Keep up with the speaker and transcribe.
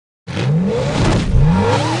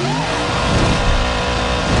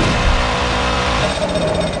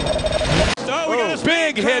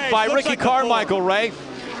hit by Ricky Carmichael, Ray.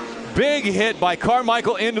 Big hit by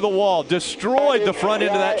Carmichael into the wall. Destroyed the front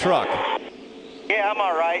end of that truck. Yeah, I'm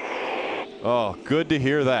all right. Oh, good to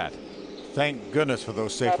hear that. Thank goodness for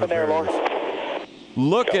those safety barriers.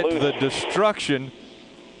 Look at the destruction.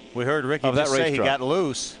 We heard Ricky just say he got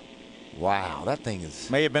loose. Wow, that thing is...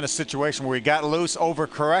 May have been a situation where he got loose,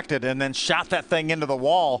 overcorrected, and then shot that thing into the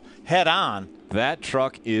wall head on. That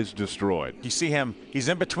truck is destroyed. You see him, he's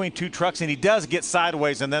in between two trucks, and he does get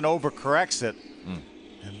sideways and then overcorrects it.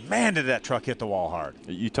 And man, did that truck hit the wall hard.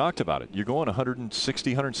 You talked about it. You're going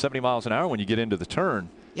 160, 170 miles an hour when you get into the turn.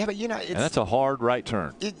 Yeah, but you know, and that's a hard right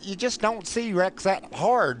turn. You just don't see wrecks that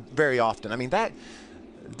hard very often. I mean, that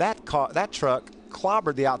truck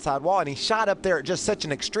clobbered the outside wall, and he shot up there at just such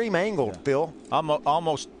an extreme angle, Phil.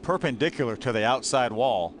 Almost perpendicular to the outside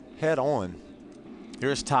wall. Head on.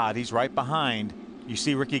 Here's Todd. He's right behind. You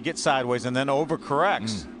see Ricky get sideways and then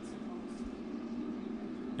overcorrects.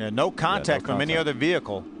 Yeah, no contact from any other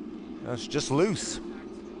vehicle. It's just loose.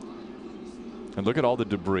 And look at all the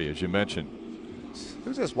debris, as you mentioned.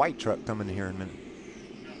 Who's this white truck coming in here in a minute?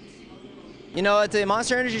 You know, the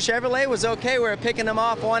Monster Energy Chevrolet was okay. We were picking them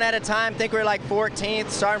off one at a time. I think we were like 14th,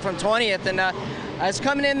 starting from 20th. And I was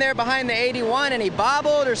coming in there behind the 81, and he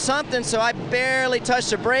bobbled or something, so I barely touched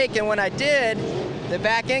the brake. And when I did, the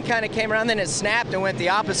back end kind of came around, then it snapped and went the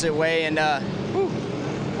opposite way. And I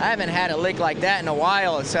haven't had a lick like that in a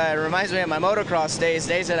while. It reminds me of my motocross days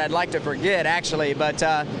that I'd like to forget, actually. But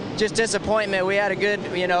just disappointment. We had a good,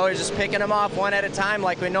 you know, we're just picking them off one at a time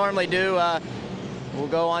like we normally do. We'll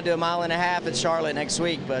go on to 1.5 miles at Charlotte next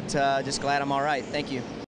week, but just glad I'm all right. Thank you.